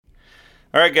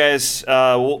All right, guys.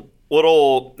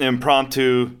 Little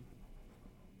impromptu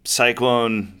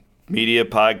Cyclone Media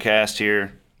podcast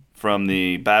here from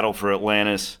the Battle for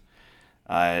Atlantis.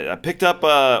 I picked up.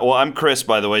 I'm Chris,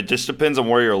 by the way. It just depends on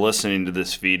where you're listening to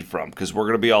this feed from, because we're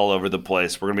going to be all over the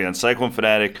place. We're going to be on Cyclone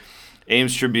Fanatic,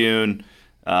 Ames Tribune,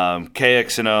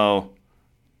 KXNO.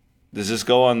 Does this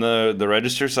go on the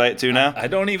Register site too now? I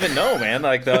don't even know, man.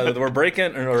 Like we're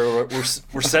breaking, or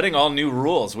we're setting all new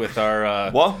rules with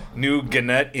our new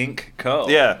Gannett Inc. Co.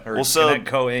 Yeah, Gannett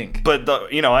Co. Inc. But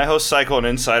I host Cyclone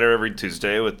Insider every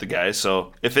Tuesday with the guys.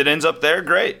 So if it ends up there,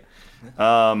 great.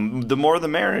 The more the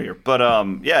merrier. But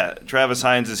Travis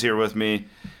Hines is here with me,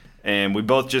 and we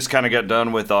both just kind of got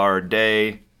done with our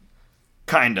day.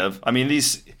 Kind of. I mean,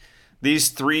 these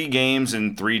 3 games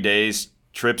in 3 days.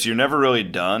 Trips, you're never really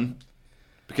done,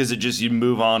 because you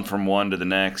move on from one to the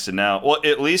next. And now, well,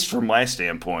 at least from my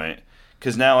standpoint,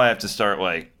 because now I have to start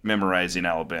memorizing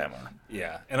Alabama.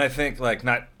 Yeah, and I think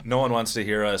no one wants to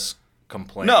hear us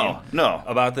complain no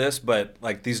about this, but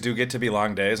these do get to be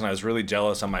long days. And I was really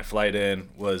jealous on my flight in.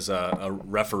 Was a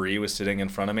referee was sitting in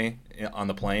front of me on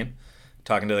the plane,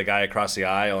 talking to the guy across the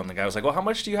aisle, and the guy was like, "Well, how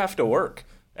much do you have to work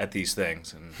at these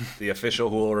things?" And the official,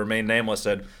 who will remain nameless,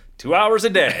 said, 2 hours a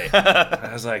day.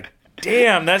 I was like,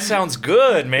 damn, that sounds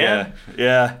good, man.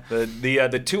 Yeah.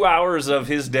 The 2 hours of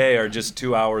his day are just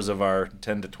 2 hours of our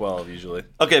 10 to 12 usually.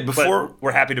 Okay, but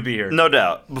we're happy to be here. No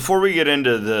doubt. Before we get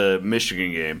into the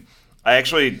Michigan game, I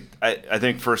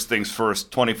think first things first,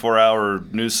 24-hour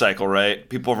news cycle, right?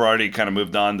 People have already kind of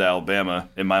moved on to Alabama,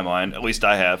 in my mind. At least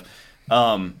I have.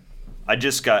 I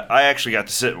actually got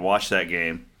to sit and watch that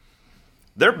game.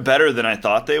 They're better than I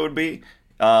thought they would be.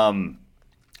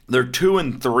 They're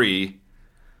 2-3,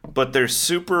 but they're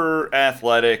super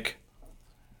athletic.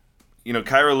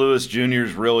 Kyra Lewis Jr.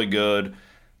 is really good.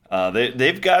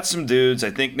 They've got some dudes.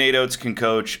 I think Nate Oates can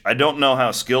coach. I don't know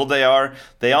how skilled they are.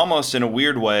 They almost, in a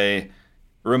weird way,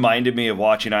 reminded me of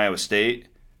watching Iowa State.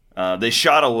 They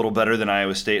shot a little better than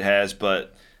Iowa State has,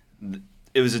 but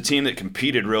it was a team that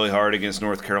competed really hard against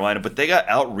North Carolina. But they got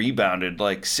out-rebounded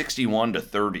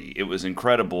 61-30. It was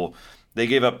incredible. They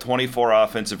gave up 24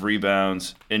 offensive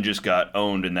rebounds and just got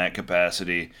owned in that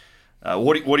capacity.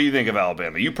 What do you think of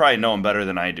Alabama? You probably know them better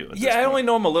than I do. I only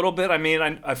know them a little bit. I mean,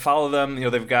 I follow them.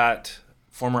 They've got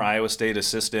former Iowa State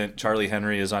assistant Charlie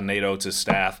Henry is on Nate Oates'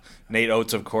 staff. Nate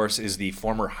Oates, of course, is the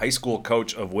former high school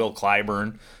coach of Will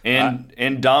Clyburn.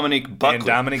 And Dominic Buckley. And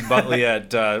Dominic Buckley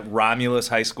at Romulus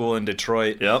High School in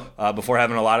Detroit. Yep. Before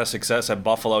having a lot of success at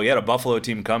Buffalo. He had a Buffalo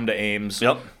team come to Ames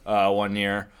one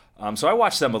year. So I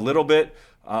watched them a little bit.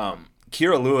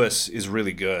 Kira Lewis is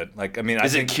really good.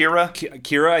 Is it Kira?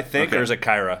 Kira, I think, or is it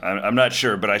Kyra? I'm not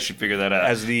sure, but I should figure that out.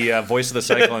 As the voice of the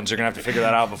Cyclones, you're going to have to figure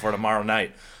that out before tomorrow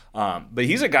night. But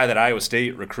he's a guy that Iowa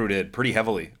State recruited pretty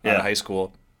heavily out of high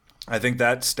school. I think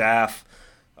that staff,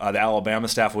 the Alabama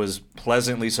staff, was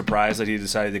pleasantly surprised that he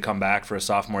decided to come back for a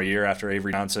sophomore year after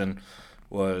Avery Johnson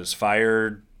was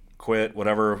fired, quit,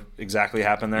 whatever exactly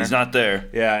happened there. He's not there.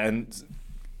 Yeah, and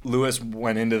Lewis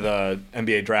went into the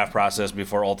NBA draft process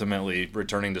before ultimately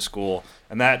returning to school.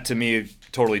 And that, to me,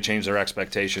 totally changed their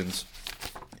expectations.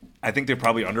 I think they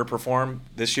probably underperformed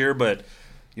this year, but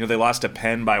they lost to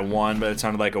Penn by 1, but it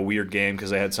sounded like a weird game because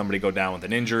they had somebody go down with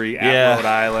an injury at Rhode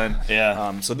Island.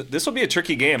 Yeah. So this will be a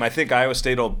tricky game. I think Iowa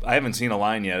State I haven't seen a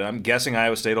line yet. I'm guessing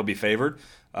Iowa State will be favored,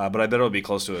 but I bet it'll be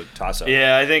close to a toss-up.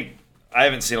 Yeah, I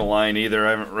haven't seen a line either. I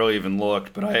haven't really even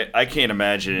looked, but I can't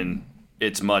imagine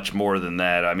it's much more than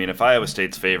that. I mean, if Iowa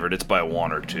State's favored, it's by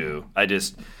 1 or 2.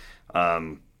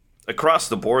 Across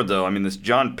the board, though, I mean, this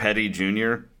John Petty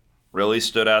Jr. really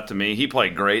stood out to me. He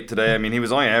played great today. I mean, he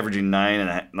was only averaging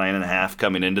 9.5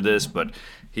 coming into this, but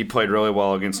he played really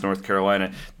well against North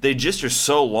Carolina. They just are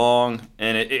so long,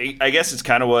 and I guess it's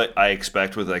kind of what I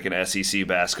expect with an SEC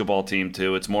basketball team,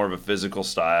 too. It's more of a physical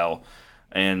style.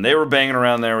 And they were banging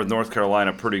around there with North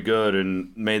Carolina pretty good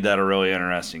and made that a really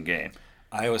interesting game.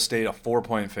 Iowa State a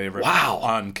 4-point favorite. Wow.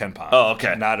 On KenPom. Oh,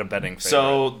 okay. Not a betting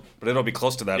favorite. But it'll be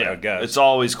close to that, I would guess. It's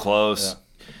always close.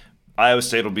 Yeah. Iowa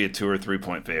State will be a 2 or 3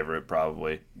 point favorite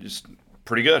probably. Just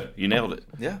pretty good. You nailed it.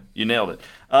 Yeah. You nailed it.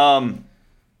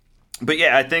 But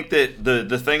yeah, I think that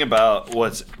the thing about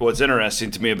what's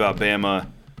interesting to me about Bama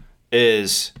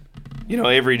is,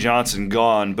 Avery Johnson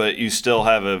gone, but you still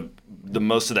have the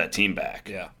most of that team back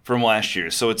from last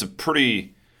year. So it's a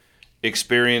pretty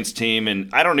experienced team, and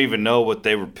I don't even know what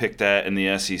they were picked at in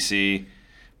the SEC,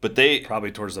 but they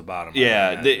probably towards the bottom.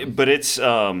 Yeah, but it's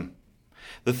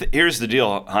here's the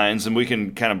deal, Hines, and we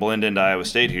can kind of blend into Iowa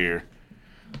State here.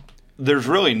 There's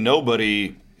really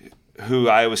nobody who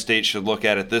Iowa State should look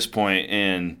at this point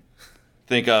and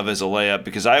think of as a layup,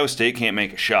 because Iowa State can't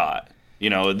make a shot.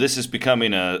 This is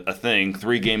becoming a thing.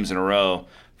 3 games in a row,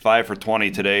 5 for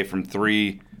 20 today from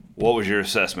 3. What was your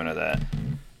assessment of that?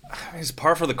 It's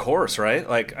par for the course, right?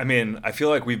 I feel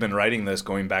like we've been writing this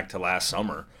going back to last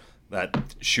summer.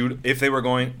 That if they were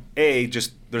going,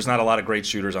 there's not a lot of great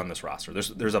shooters on this roster.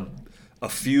 There's a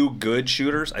few good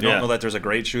shooters. I don't know that there's a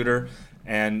great shooter,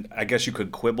 and I guess you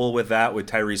could quibble with that with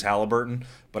Tyrese Halliburton.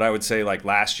 But I would say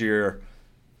last year,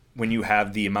 when you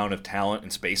have the amount of talent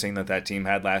and spacing that team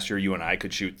had last year, you and I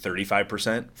could shoot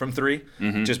 35% from 3,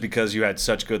 just because you had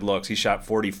such good looks. He shot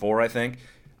 44, I think.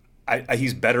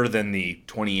 He's better than the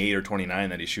 28 or 29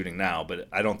 that he's shooting now, but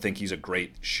I don't think he's a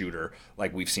great shooter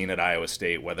like we've seen at Iowa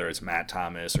State, whether it's Matt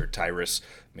Thomas or Tyrus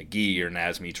McGee or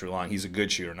Nazmi Trulong. He's a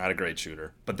good shooter, not a great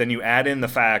shooter. But then you add in the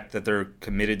fact that they're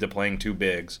committed to playing 2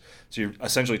 bigs, so you're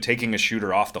essentially taking a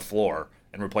shooter off the floor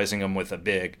and replacing him with a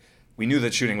big. We knew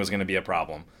that shooting was going to be a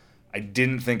problem. I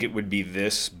didn't think it would be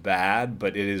this bad,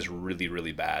 but it is really,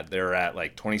 really bad. They're at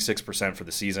 26% for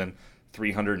the season,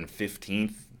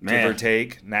 315th. Give or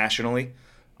take, nationally.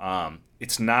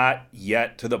 It's not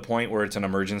yet to the point where it's an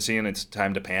emergency and it's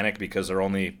time to panic because they're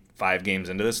only 5 games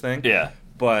into this thing. Yeah.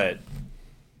 But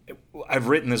I've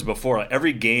written this before.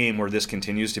 Every game where this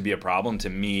continues to be a problem, to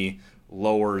me,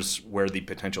 lowers where the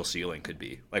potential ceiling could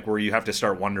be. Where you have to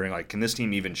start wondering, can this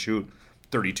team even shoot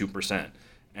 32%?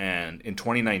 And in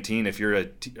 2019, or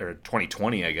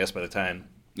 2020, I guess, by the time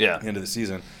end of the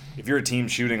season, if you're a team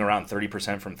shooting around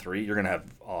 30% from 3, you're going to have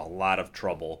a lot of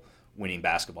trouble winning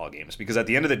basketball games. Because at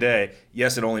the end of the day,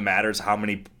 yes, it only matters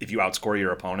if you outscore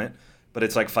your opponent, but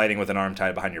it's like fighting with an arm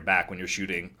tied behind your back when you're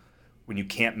shooting, when you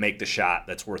can't make the shot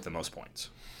that's worth the most points.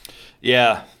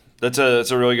 Yeah, that's a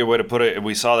really good way to put it.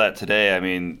 We saw that today. I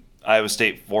mean, Iowa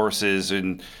State forces,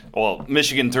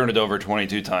 Michigan turned it over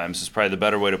 22 times is probably the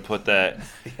better way to put that.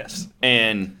 Yes.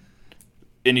 And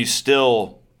you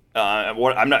still...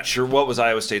 I'm not sure what was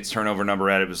Iowa State's turnover number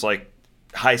at. It was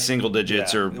high single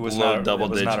digits or low double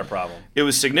digits. It was not a problem. It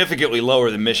was significantly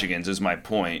lower than Michigan's, is my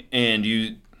point. And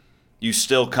you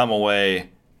still come away,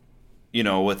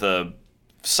 with a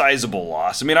sizable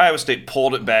loss. I mean, Iowa State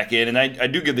pulled it back in, and I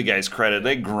do give the guys credit.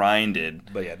 They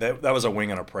grinded. But yeah, that was a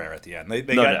wing and a prayer at the end.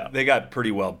 They got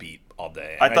pretty well beat all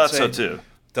day. I thought so too.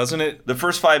 Doesn't it? The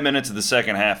first 5 minutes of the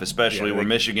second half, especially, where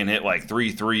Michigan hit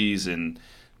 3 threes, and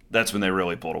that's when they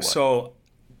really pulled away. So,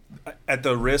 at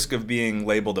the risk of being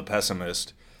labeled a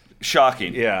pessimist.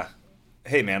 Shocking. Yeah.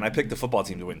 Hey, man, I picked the football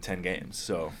team to win 10 games,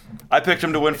 so. I picked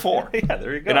them to win 4. Yeah,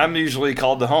 there you go. And I'm usually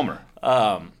called the homer.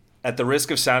 At the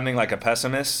risk of sounding like a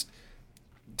pessimist,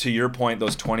 to your point,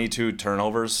 those 22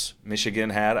 turnovers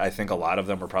Michigan had, I think a lot of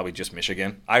them were probably just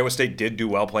Michigan. Iowa State did do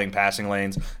well playing passing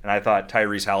lanes, and I thought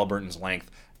Tyrese Halliburton's length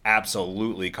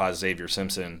absolutely caused Xavier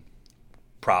Simpson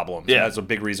problems. Yeah. That's a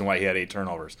big reason why he had 8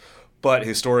 turnovers. But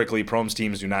historically, Prohm's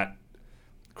teams do not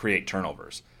create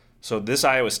turnovers. So this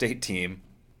Iowa State team,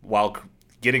 while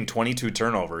getting 22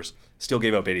 turnovers, still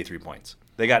gave up 83 points.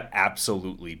 They got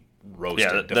absolutely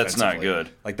roasted defensively. That's not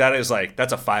good.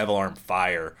 That's a 5-alarm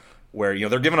fire where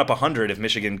they're giving up 100 if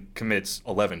Michigan commits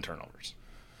 11 turnovers.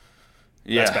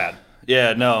 Yeah. That's bad.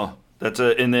 Yeah, no.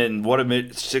 And then what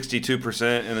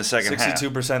 62% in the second half.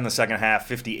 62% in the second half,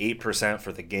 58%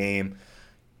 for the game.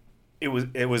 It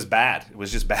was bad. It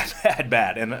was just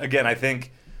bad. And again, I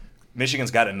think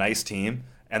Michigan's got a nice team,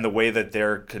 and the way that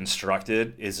they're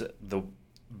constructed is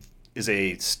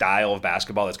a style of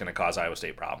basketball that's going to cause Iowa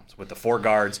State problems with the 4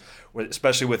 guards,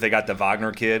 especially with they got the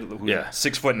Wagner kid who's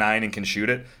 6'9" and can shoot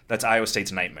it. That's Iowa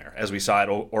State's nightmare, as we saw at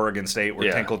Oregon State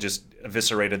where Tinkle just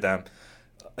eviscerated them.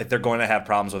 They're going to have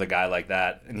problems with a guy like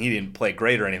that, and he didn't play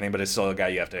great or anything, but it's still a guy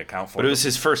you have to account for. But it was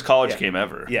his first college game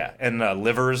ever. Yeah, and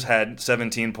Livers had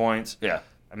 17 points. Yeah.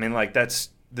 I mean, that's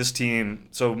this team.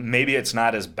 So maybe it's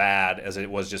not as bad as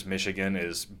it was just Michigan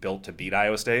is built to beat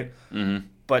Iowa State. Mm-hmm.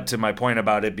 But to my point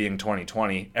about it being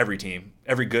 2020,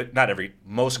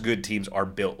 most good teams are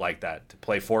built like that, to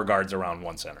play 4 guards around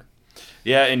 1 center.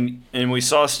 Yeah, and we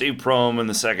saw Steve Prohm in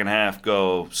the second half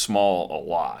go small a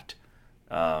lot.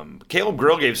 Caleb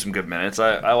Grill gave some good minutes.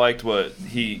 I liked what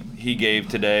he gave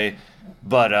today,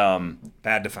 but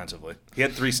bad defensively. He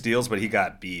had 3 steals, but he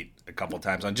got beat a couple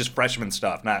times on just freshman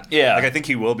stuff. I think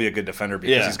he will be a good defender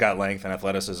because he's got length and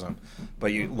athleticism,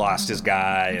 but you lost his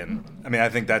guy, and I mean I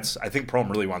think Prohm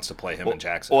really wants to play him in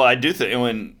Jackson. Well, I do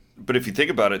think but if you think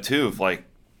about it too, if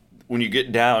when you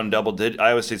get down double digit,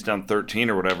 Iowa State's down 13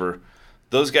 or whatever,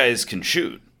 those guys can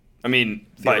shoot. I mean,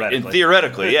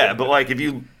 theoretically, yeah. But if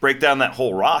you break down that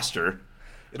whole roster,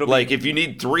 if you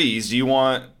need 3s, do you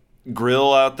want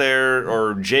Grill out there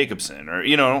or Jacobson or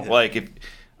if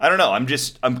I don't know.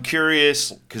 I'm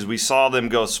curious because we saw them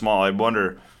go small. I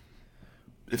wonder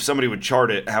if somebody would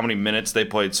chart it, how many minutes they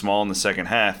played small in the second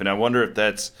half. And I wonder if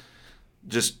that's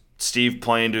just Steve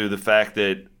playing to the fact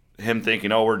that him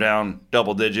thinking, oh, we're down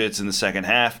double digits in the second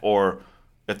half, or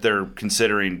if they're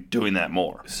considering doing that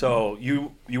more. So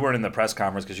you weren't in the press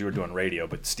conference because you were doing radio,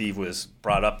 but Steve was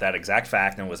brought up that exact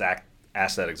fact and was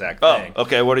asked that exact thing. Oh,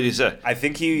 okay. What did he say? I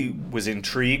think he was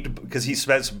intrigued because he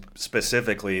said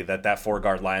specifically that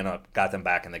 4-guard lineup got them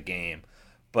back in the game.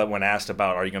 But when asked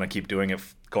about, are you going to keep doing it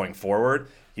going forward,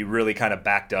 he really kind of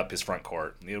backed up his front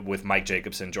court with Mike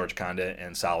Jacobson, George Condit,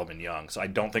 and Solomon Young. So I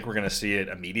don't think we're going to see it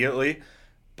immediately.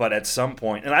 But at some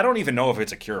point, and I don't even know if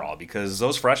it's a cure-all, because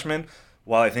those freshmen,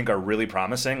 while I think are really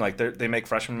promising, like they make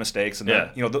freshman mistakes, and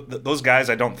those guys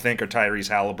I don't think are Tyrese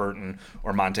Halliburton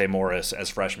or Monte Morris as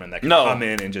freshmen that can come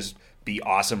in and just be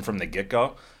awesome from the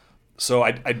get-go. So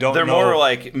I don't. They're know. more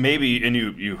like maybe, and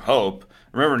you hope.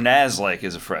 Remember Naslik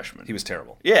is a freshman. He was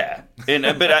terrible. Yeah,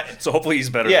 but so hopefully he's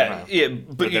better. Yeah.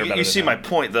 But you see my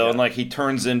point though, and like he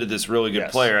turns into this really good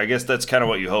player. I guess that's kind of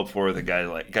what you hope for with a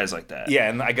guys like that. Yeah,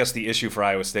 and I guess the issue for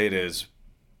Iowa State is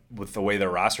with the way their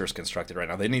roster is constructed right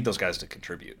now, they need those guys to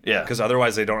contribute. Yeah, because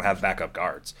otherwise they don't have backup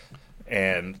guards.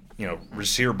 And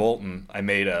Rasir Bolton,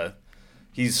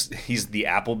 he's the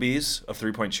Applebee's of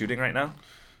 3-point shooting right now.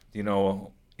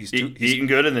 He's eating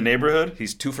good in the neighborhood.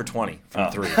 He's 2 for 20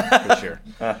 from 3 this year.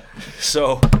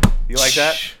 So you like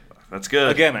that? That's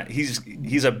good. Again,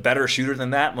 he's a better shooter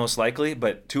than that most likely,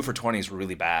 but 2 for 20 is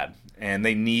really bad. And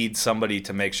they need somebody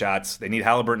to make shots. They need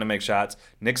Halliburton to make shots.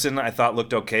 Nixon, I thought,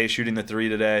 looked okay shooting the 3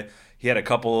 today. He had a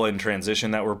couple in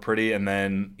transition that were pretty, and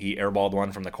then he airballed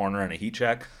one from the corner in a heat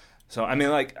check. So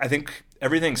I think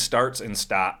everything starts and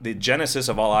stops. The genesis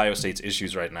of all Iowa State's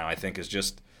issues right now, I think, is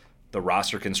just the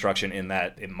roster construction, in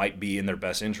that it might be in their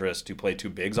best interest to play 2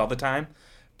 bigs all the time,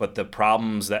 but the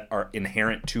problems that are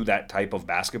inherent to that type of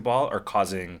basketball are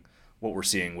causing what we're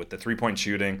seeing with the 3-point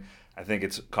shooting. I think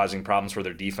it's causing problems for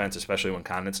their defense, especially when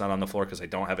Condit's not on the floor, because they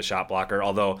don't have a shot blocker.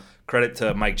 Although, credit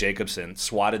to Mike Jacobson,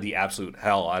 swatted the absolute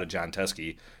hell out of John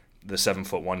Teske, the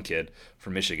 7'1" kid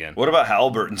from Michigan. What about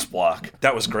Halliburton's block?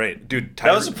 That was great. Dude,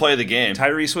 that was the play of the game.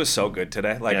 Tyrese was so good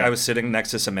today. I was sitting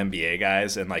next to some NBA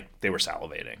guys, and they were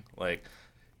salivating.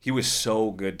 He was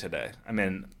so good today. I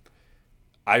mean,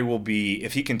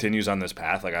 if he continues on this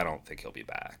path, I don't think he'll be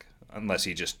back unless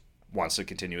he just wants to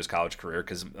continue his college career,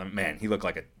 because, man, he looked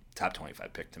like a top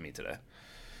 25 pick to me today.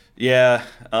 Yeah.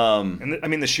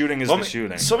 And the shooting is the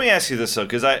shooting. So let me ask you this, though,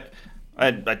 because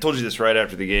I told you this right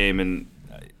after the game, and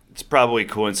it's probably a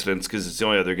coincidence because it's the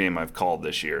only other game I've called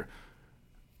this year.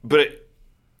 But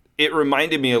it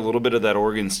reminded me a little bit of that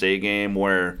Oregon State game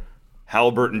where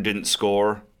Halliburton didn't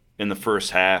score in the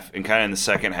first half, and kind of in the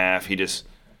second half he just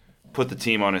put the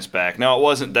team on his back. Now, it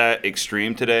wasn't that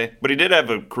extreme today, but he did have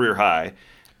a career high.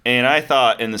 And I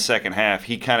thought in the second half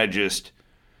he kind of just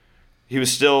 – he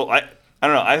was still – I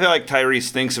don't know. I feel like Tyrese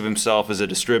thinks of himself as a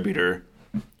distributor,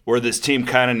 where this team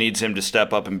kind of needs him to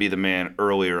step up and be the man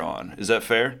earlier on. Is that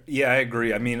fair? Yeah, I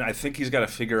agree. I mean, I think he's got to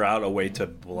figure out a way to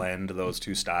blend those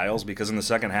two styles, because in the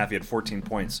second half he had 14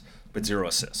 points but 0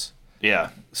 assists. Yeah,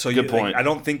 so good point. I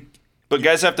don't think – But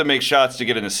guys have to make shots to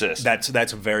get an assist.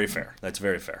 That's very fair. That's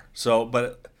very fair. So,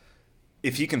 but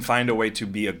if he can find a way to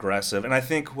be aggressive – and I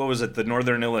think, what was it, the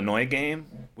Northern Illinois game?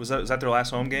 Was that their last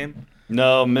home game?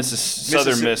 No,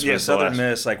 Southern Miss. Yeah, Southern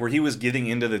Miss, where he was getting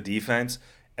into the defense –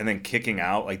 and then kicking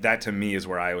out, that to me is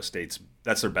where Iowa State's –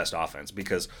 that's their best offense,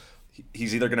 because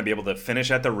he's either going to be able to finish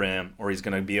at the rim or he's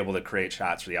going to be able to create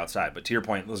shots for the outside. But to your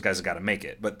point, those guys have got to make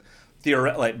it. But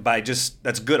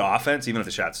that's good offense, even if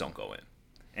the shots don't go in.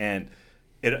 And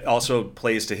it also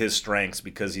plays to his strengths,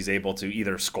 because he's able to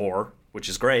either score, which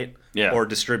is great, or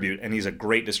distribute, and he's a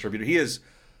great distributor. He is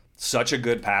such a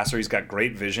good passer. He's got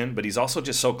great vision, but he's also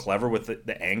just so clever with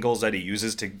the angles that he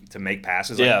uses to make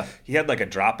passes. He had a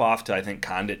drop off to, I think,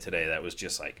 Condit today that was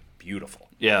just beautiful.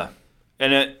 Yeah.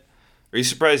 And are you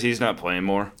surprised he's not playing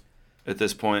more at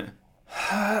this point?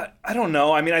 I don't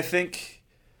know. I mean, I think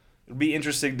it'd be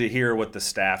interesting to hear what the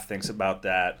staff thinks about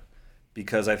that,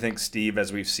 because I think Steve,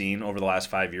 as we've seen over the last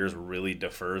 5 years, really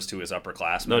defers to his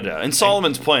upperclassmen. No doubt. And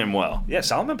Solomon's playing well. Yeah,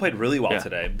 Solomon played really well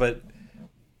today, but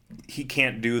he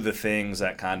can't do the things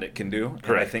that Condit can do. Correct.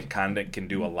 And I think Condit can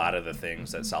do a lot of the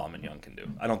things that Solomon Young can do.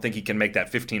 I don't think he can make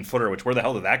that 15-footer, which where the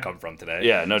hell did that come from today?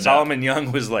 Yeah, no doubt. Solomon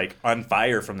Young was on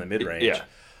fire from the mid-range. Yeah.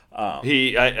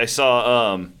 I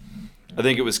saw, I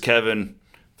think it was Kevin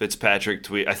Fitzpatrick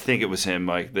tweet. I think it was him,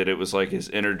 Mike, that it was his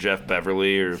inner Jeff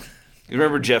Beverly. Or you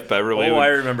remember Jeff Beverly? Oh, I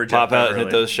remember Jeff Beverly. Pop out and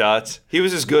hit those shots. He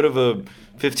was as good of a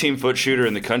 15-foot shooter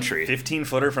in the country.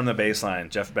 15-footer from the baseline.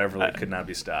 Jeff Beverly could not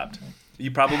be stopped. You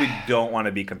probably don't want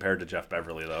to be compared to Jeff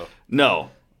Beverly, though.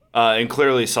 No. And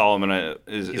clearly Solomon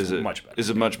is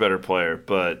a much better player.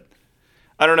 But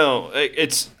I don't know.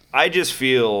 I just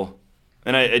feel,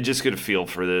 and I just get a feel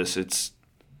for this.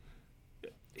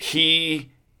 He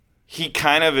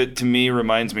kind of, to me,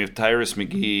 reminds me of Tyrus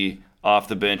McGee off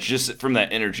the bench, just from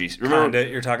that energy. Remember Condit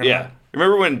you're talking about?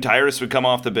 Remember when Tyrus would come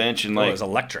off the bench and it was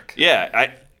electric.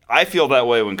 Yeah, I feel that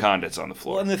way when Condit's on the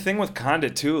floor. Well, and the thing with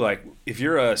Condit too, like if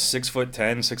you're a 6'10",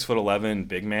 6'11"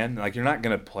 big man, like you're not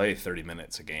gonna play 30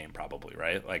 minutes a game probably,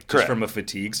 right? Like just from a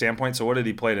fatigue standpoint. So what did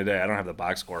he play today? I don't have the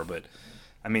box score, but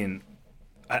I mean,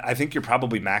 I think you're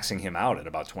probably maxing him out at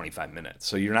about 25 minutes.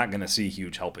 So you're not gonna see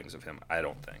huge helpings of him, I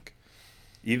don't think.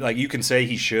 You can say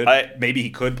he should, maybe he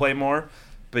could play more,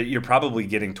 but you're probably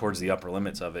getting towards the upper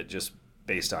limits of it just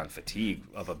based on fatigue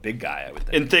of a big guy, I would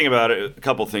think. And think about it, a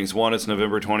couple things. One, it's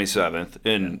November 27th,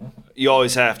 and you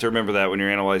always have to remember that when you're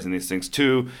analyzing these things.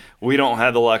 Two, we don't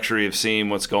have the luxury of seeing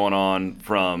what's going on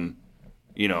from,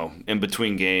 in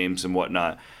between games and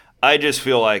whatnot. I just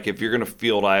feel like if you're going to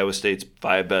field Iowa State's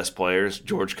 5 best players,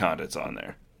 George Condit's on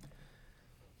there.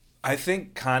 I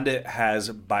think Condit has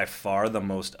by far the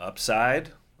most upside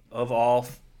of all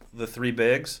the 3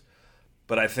 bigs,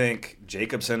 but I think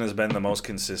Jacobson has been the most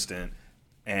consistent,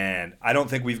 and I don't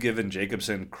think we've given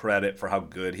Jacobson credit for how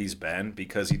good he's been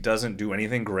because he doesn't do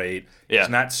anything great. Yeah. He's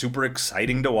not super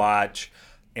exciting to watch,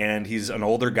 and he's an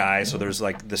older guy, so there's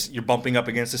like this. You're bumping up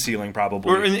against the ceiling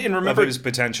probably. And remember of his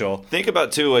potential. Think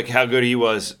about too, like how good he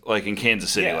was like in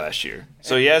Kansas City last year.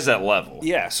 So he has that level.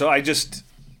 Yeah. So I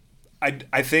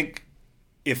think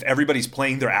if everybody's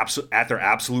playing at their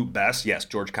absolute best, yes,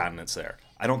 George Condit's there.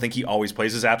 I don't think he always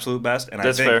plays his absolute best, and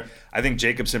That's fair. I think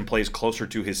Jacobson plays closer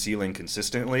to his ceiling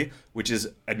consistently, which is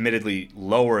admittedly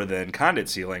lower than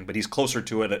Condit's ceiling, but he's closer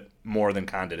to it more than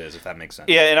Condit is, if that makes sense.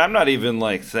 Yeah, and I'm not even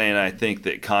like saying I think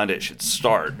that Condit should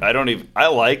start. I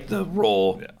like the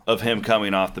role of him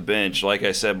coming off the bench. Like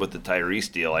I said with the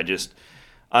Tyrese deal, I just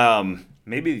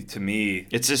maybe to me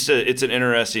it's an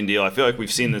interesting deal. I feel like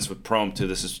we've seen this with Prohm too.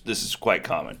 This is quite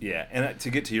common. Yeah, and to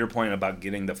get to your point about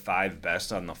getting the 5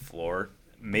 best on the floor,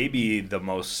 maybe the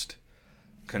most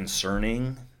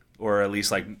concerning, or at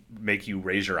least like make you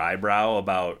raise your eyebrow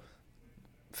about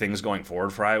things going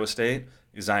forward for Iowa State,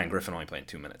 is Zion Griffin only playing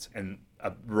 2 minutes, and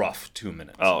a rough 2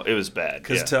 minutes. Oh, it was bad.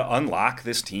 Because to unlock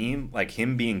this team, like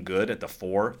him being good at the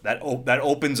 4, that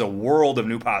opens a world of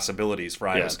new possibilities for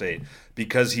Iowa State,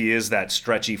 because he is that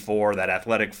stretchy 4, that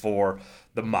athletic 4,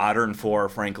 the modern 4,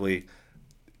 frankly.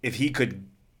 If he could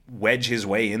wedge his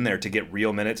way in there to get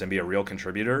real minutes and be a real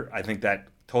contributor, I think that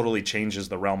totally changes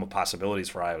the realm of possibilities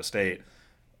for Iowa State.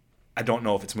 I don't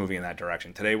know if it's moving in that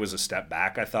direction. Today was a step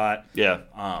back, I thought. Yeah.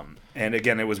 And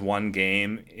again, it was one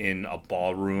game in a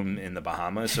ballroom in the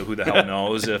Bahamas, so who the hell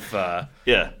knows if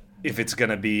it's going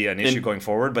to be an issue going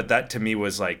forward. But that to me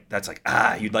was like,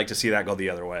 you'd like to see that go the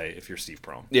other way if you're Steve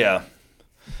Prohm. Yeah.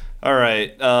 All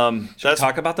right. Should we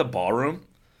talk about the ballroom?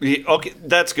 Okay,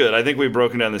 that's good. I think we've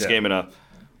broken down this game enough.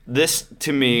 This,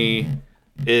 to me,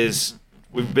 is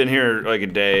 – we've been here like a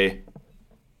day.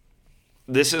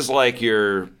 This is like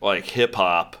your like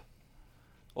hip-hop,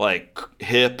 like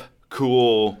hip,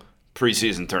 cool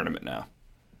preseason tournament now.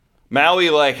 Maui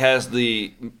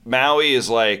Maui is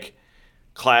like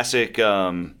classic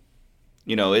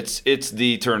it's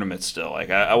the tournament still.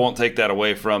 Like I won't take that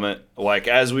away from it. Like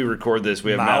as we record this,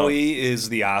 we have Maui is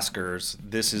the Oscars.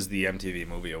 This is the MTV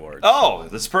Movie Awards. Oh,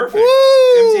 that's perfect.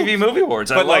 Woo! MTV Movie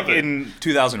Awards. But like in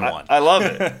 2001. I love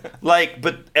it.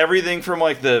 But everything from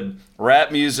like the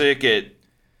rap music in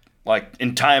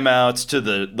timeouts to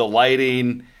the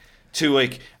lighting to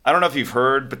like, I don't know if you've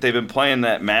heard, but they've been playing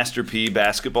that Master P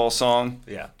basketball song.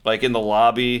 Yeah. Like in the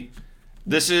lobby.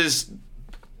 This is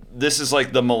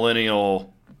like the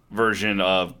millennial version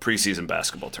of preseason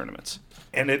basketball tournaments.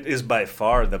 And it is by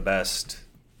far the best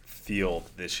field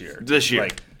this year.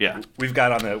 Like, yeah. We've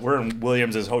got we're in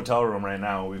Williams' hotel room right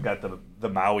now. We've got the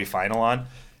Maui final on.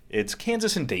 It's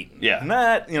Kansas and Dayton. Yeah. And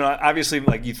that, obviously,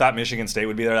 like you thought Michigan State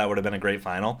would be there. That would have been a great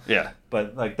final. Yeah.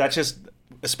 But like that's just,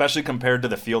 especially compared to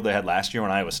the field they had last year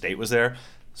when Iowa State was there.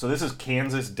 So this is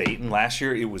Kansas, Dayton. Last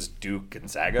year it was Duke,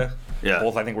 Gonzaga. Yeah.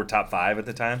 Both I think were top 5 at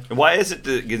the time. Why is it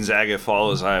that Gonzaga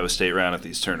follows Iowa State around at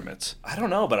these tournaments? I don't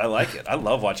know, but I like it. I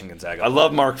love watching Gonzaga. I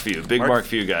love Mark Few. Mark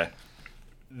Few guy.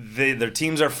 Their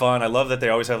teams are fun. I love that they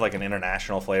always have like an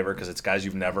international flavor because it's guys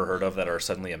you've never heard of that are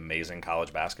suddenly amazing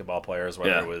college basketball players,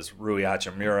 whether it was Rui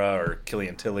Hachimura or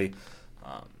Killian Tilly.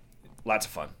 Lots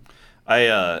of fun.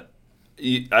 I'd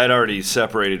already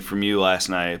separated from you last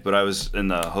night, but I was in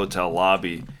the hotel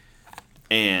lobby,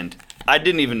 and I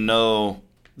didn't even know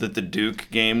that the Duke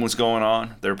game was going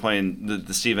on. They're playing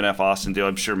the Stephen F. Austin deal.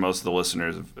 I'm sure most of the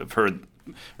listeners have heard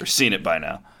or seen it by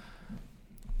now.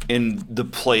 and the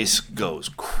place goes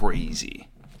crazy.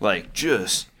 Like,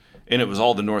 just, and it was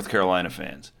all the North Carolina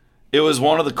fans. It was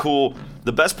one of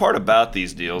the best part about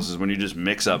these deals is when you just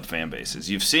mix up fan bases.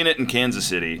 You've seen it in Kansas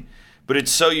City, but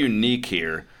it's so unique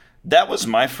here. That was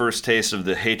my first taste of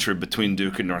the hatred between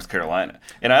Duke and North Carolina.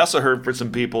 And I also heard for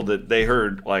some people that they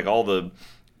heard, like, all the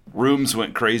rooms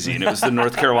went crazy, and it was the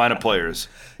North Carolina players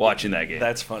watching that game.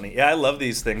 That's funny. Yeah, I love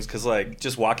these things because, like,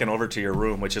 just walking over to your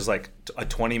room, which is like a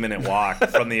 20-minute walk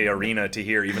from the arena to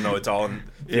here, even though it's all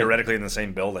theoretically in the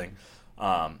same building.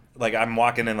 Like, I'm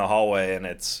walking in the hallway, and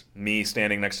it's me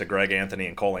standing next to Greg Anthony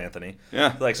and Cole Anthony.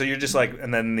 Yeah. Like, so you're just like,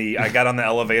 and then I got on the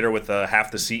elevator with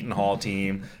half the Seton Hall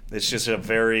team. It's just a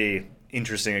very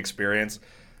interesting experience.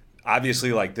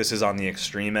 Obviously, like, this is on the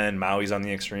extreme end. Maui's on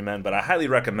the extreme end, but I highly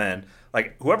recommend,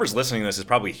 like, whoever's listening to this is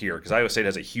probably here because Iowa State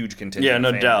has a huge contingent. Yeah,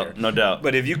 no fan doubt, here. no doubt.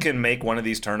 But if you can make one of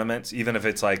these tournaments, even if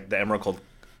it's like the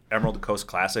Emerald Coast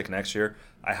Classic next year,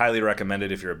 I highly recommend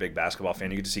it if you're a big basketball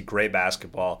fan. You get to see great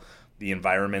basketball. The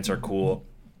environments are cool,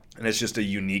 and it's just a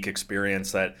unique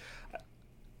experience that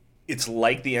it's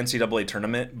like the NCAA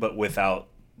tournament, but without,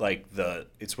 like,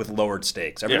 it's with lowered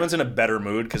stakes. Everyone's in a better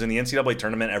mood because in the NCAA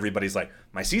tournament, everybody's like,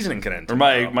 my season can end Or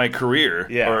tomorrow. my career.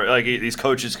 Yeah. Or, like, these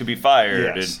coaches could be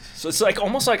fired. Yes. So it's like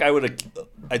almost like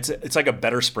it's like a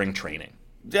better spring training.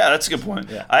 Yeah, that's a good point.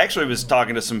 Yeah. I actually was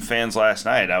talking to some fans last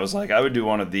night. I was like, I would do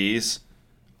one of these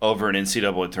over an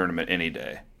NCAA tournament any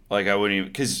day. Like, I wouldn't even,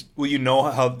 because... Well,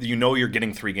 you're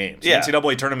getting 3 games. Yeah. The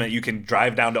NCAA tournament, you can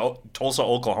drive down to Tulsa,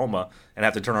 Oklahoma, and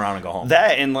have to turn around and go home.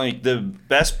 That, and, like, the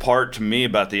best part to me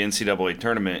about the NCAA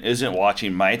tournament isn't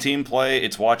watching my team play,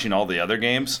 it's watching all the other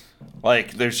games.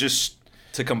 Like, there's just...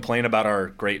 To complain about our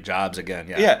great jobs again,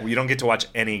 yeah. Yeah. You don't get to watch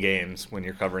any games when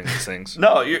you're covering these things.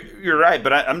 No, you're right,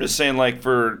 but I'm just saying, like,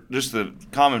 for just the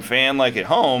common fan, like, at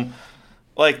home...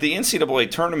 Like, the NCAA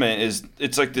tournament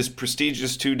it's like this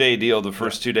prestigious 2-day deal the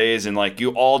first 2 days, and, like,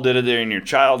 you all did it there in your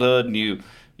childhood, and you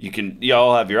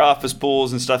all have your office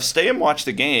pools and stuff. Stay and watch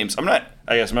the games. I'm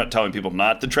not telling people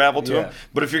not to travel to them,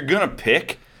 but if you're going to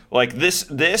pick, like,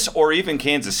 this or even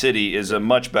Kansas City is a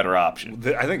much better option.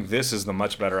 I think this is the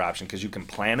much better option because you can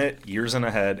plan it years in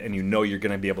ahead, and you know you're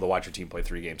going to be able to watch your team play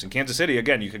 3 games. In Kansas City,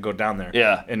 again, you could go down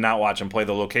there and not watch them play.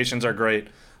 The locations are great.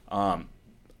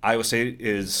 Iowa State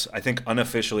is, I think,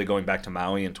 unofficially going back to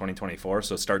Maui in 2024,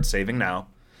 so start saving now.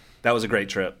 That was a great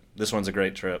trip. This one's a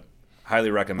great trip. Highly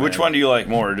recommend. Which one do you like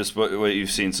more, just what you've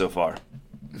seen so far?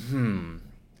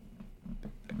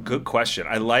 Good question.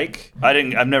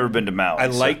 I've never been to Maui. I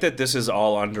like that this is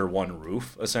all under one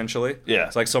roof, essentially. Yeah.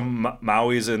 It's like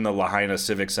Maui's in the Lahaina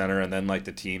Civic Center, and then, like,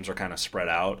 the teams are kind of spread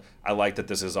out. I like that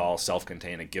this is all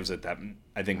self-contained. It gives it that,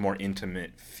 I think, more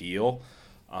intimate feel.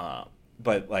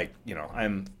 But, like, you know,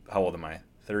 how old am I?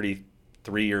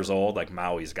 33 years old. Like,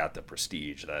 Maui's got the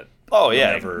prestige that no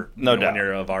doubt. When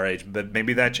you're of our age. But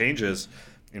maybe that changes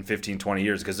in 15, 20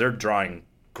 years because they're drawing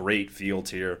great fields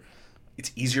here.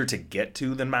 It's easier to get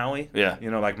to than Maui. Yeah.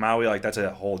 You know, like Maui, like, that's a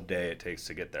whole day it takes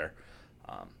to get there.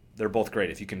 They're both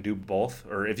great. If you can do both,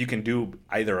 or if you can do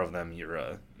either of them,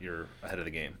 you're ahead of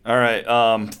the game. All right.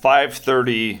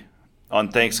 5:30 on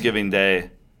Thanksgiving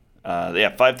Day.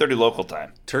 5:30 local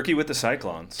time. Turkey with the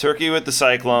Cyclones. Turkey with the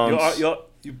Cyclones.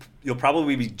 You'll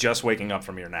probably be just waking up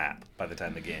from your nap by the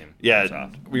time the game comes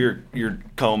off. your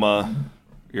coma,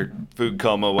 your food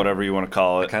coma, whatever you want to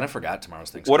call I it. kind of forgot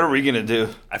tomorrow's Thanksgiving. What are we gonna do?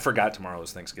 I forgot tomorrow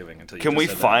was Thanksgiving until you Can just we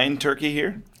said find turkey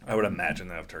here? that. I would imagine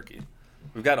they have turkey.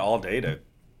 We've got all day to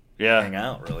Yeah. hang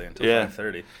out, really, until Yeah.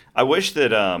 5:30. I wish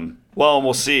that.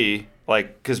 We'll see.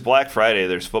 Like, because Black Friday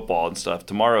there's football and stuff.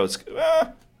 Tomorrow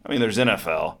there's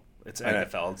NFL. It's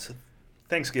NFL.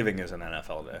 Thanksgiving is an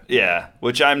NFL day. Yeah,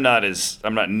 which I'm not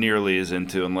nearly as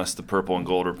into unless the purple and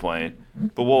gold are playing.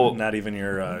 But we'll Not even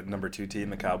your number 2 team,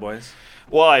 the Cowboys.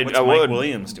 Well, What's I Mike would.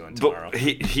 Williams doing tomorrow? But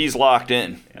he's locked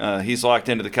in. He's locked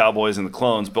into the Cowboys and the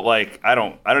Clones. But, like, I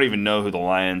don't even know who the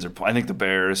Lions are. I think the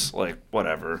Bears. Like,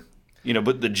 whatever. You know,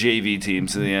 but the JV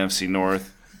teams in the NFC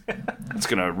North. It's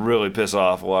gonna really piss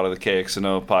off a lot of the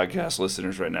KXNO podcast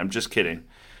listeners right now. I'm just kidding.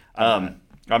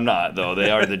 I'm not, though. They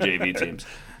are the JV teams.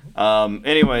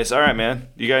 Anyways, all right, man.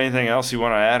 You got anything else you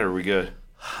want to add, or are we good?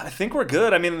 I think we're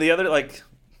good. I mean, the other, like,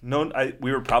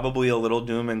 we were probably a little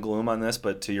doom and gloom on this,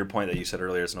 but to your point that you said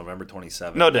earlier, it's November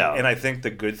 27th. No doubt. And I think the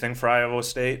good thing for Iowa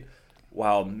State,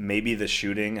 while maybe the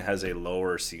shooting has a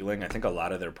lower ceiling, I think a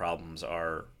lot of their problems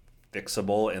are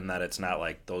fixable in that it's not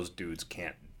like those dudes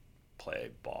can't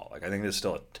play ball. Like, I think there's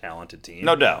still a talented team.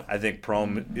 No doubt. I think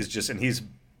Prohm is just, and he's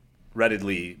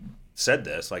readily said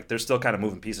this, like, they're still kind of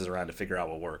moving pieces around to figure out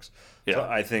what works. Yeah. So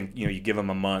I think, you give him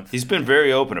a month. He's been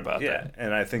very open about that. Yeah,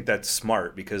 and I think that's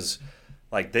smart because,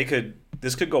 like, they could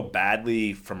this could go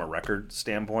badly from a record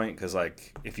standpoint because,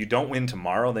 like, if you don't win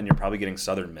tomorrow, then you're probably getting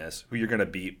Southern Miss, who you're going to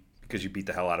beat because you beat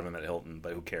the hell out of them at Hilton,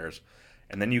 but who cares?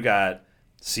 And then you got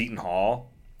Seton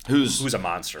Hall, who's a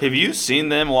monster. Have you seen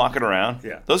them walking around?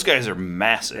 Yeah. Those guys are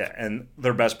massive. Yeah, and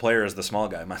their best player is the small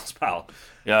guy, Miles Powell.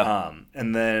 Yeah.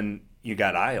 And then you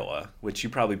got Iowa, which you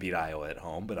probably beat Iowa at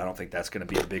home, but I don't think that's going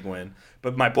to be a big win.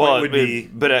 But my point would be...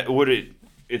 But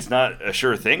it's not a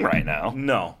sure thing right now.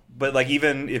 No. But, like,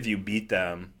 even if you beat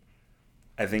them,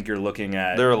 I think you're looking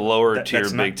at... They're a lower-tier Big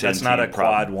Ten team. That's not a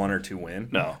quad 1 or 2 win.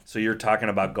 No. So you're talking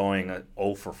about going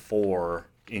 0 for 4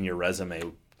 in your resume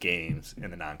games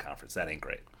in the non-conference. That ain't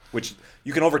great. Which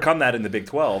you can overcome that in the Big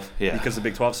 12 because the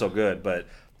Big 12 is so good. But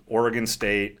Oregon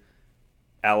State,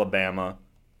 Alabama,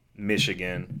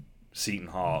 Michigan, Seton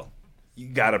Hall, you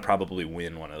got to probably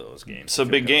win one of those games. So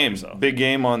big game. Big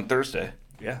game on Thursday.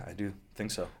 Yeah, I do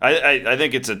think so. I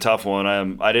think it's a tough one.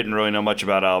 I didn't really know much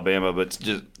about Alabama, but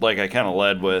just like I kind of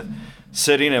led with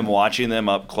sitting and watching them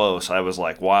up close, I was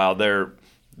like, wow, they're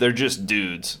just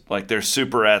dudes. Like, they're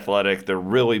super athletic. They're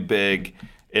really big.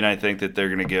 And I think that they're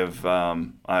going to give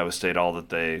Iowa State all that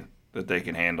they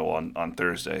can handle on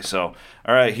Thursday. So,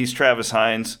 all right, he's Travis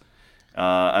Hines.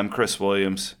 I'm Chris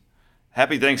Williams.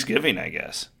 Happy Thanksgiving, I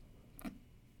guess.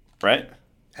 Right?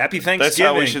 Happy Thanksgiving. That's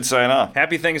how we should sign off.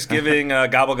 Happy Thanksgiving.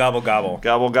 Gobble, gobble, gobble.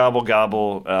 Gobble, gobble,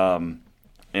 gobble.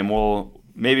 And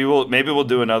maybe we'll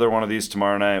do another one of these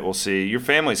tomorrow night. We'll see. Your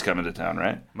family's coming to town,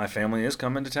 right? My family is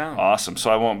coming to town. Awesome. So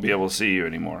I won't be able to see you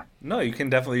anymore. No, you can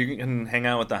hang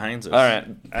out with the Hineses. All right.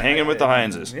 Hanging with the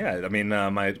Hineses. Yeah, I mean,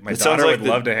 my daughter would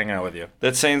love to hang out with you.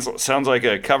 That sounds like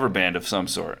a cover band of some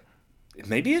sort.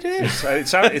 Maybe it is.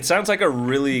 It sounds like a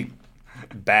really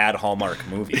bad Hallmark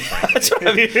movie. That's what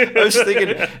I mean. I was thinking,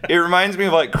 it reminds me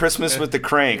of like Christmas with the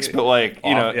Cranks, but like,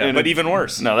 but even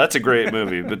worse. No, that's a great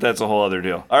movie, but that's a whole other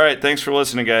deal. All right. Thanks for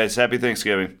listening, guys. Happy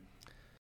Thanksgiving.